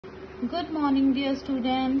Good morning, dear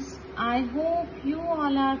students. I hope you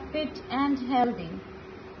all are fit and healthy.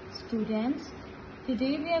 Students,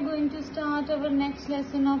 today we are going to start our next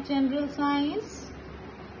lesson of General Science.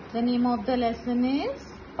 The name of the lesson is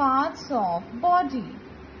Parts of Body.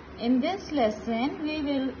 In this lesson, we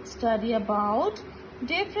will study about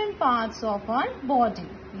different parts of our body.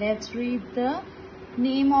 Let's read the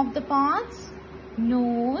name of the parts.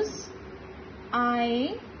 Nose,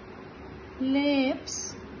 eye,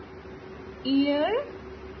 lips, ear,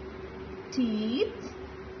 teeth,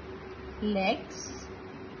 legs,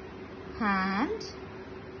 hand,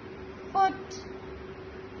 foot,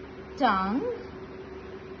 tongue,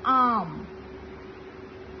 arm.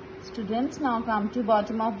 Students, now come to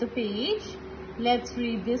bottom of the page. Let's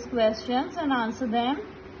read these questions and answer them.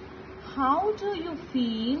 How do you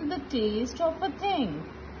feel the taste of a thing?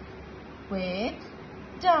 With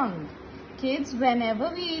tongue. Kids, whenever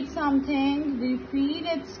we eat something, we feel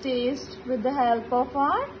its taste with the help of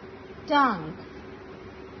our tongue.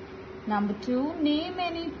 Number 2, name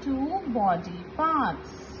any two body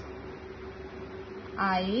parts.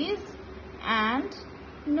 Eyes and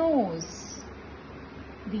nose.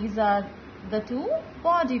 These are the two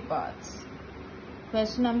body parts.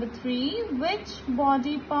 Question number 3, which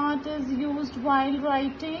body part is used while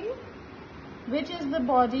writing? Which is the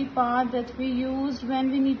body part that we use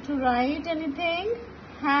when we need to write anything?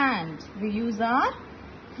 Hand. We use our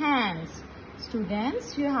hands.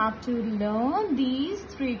 Students, you have to learn these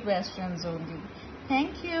 3 questions only.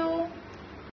 Thank you.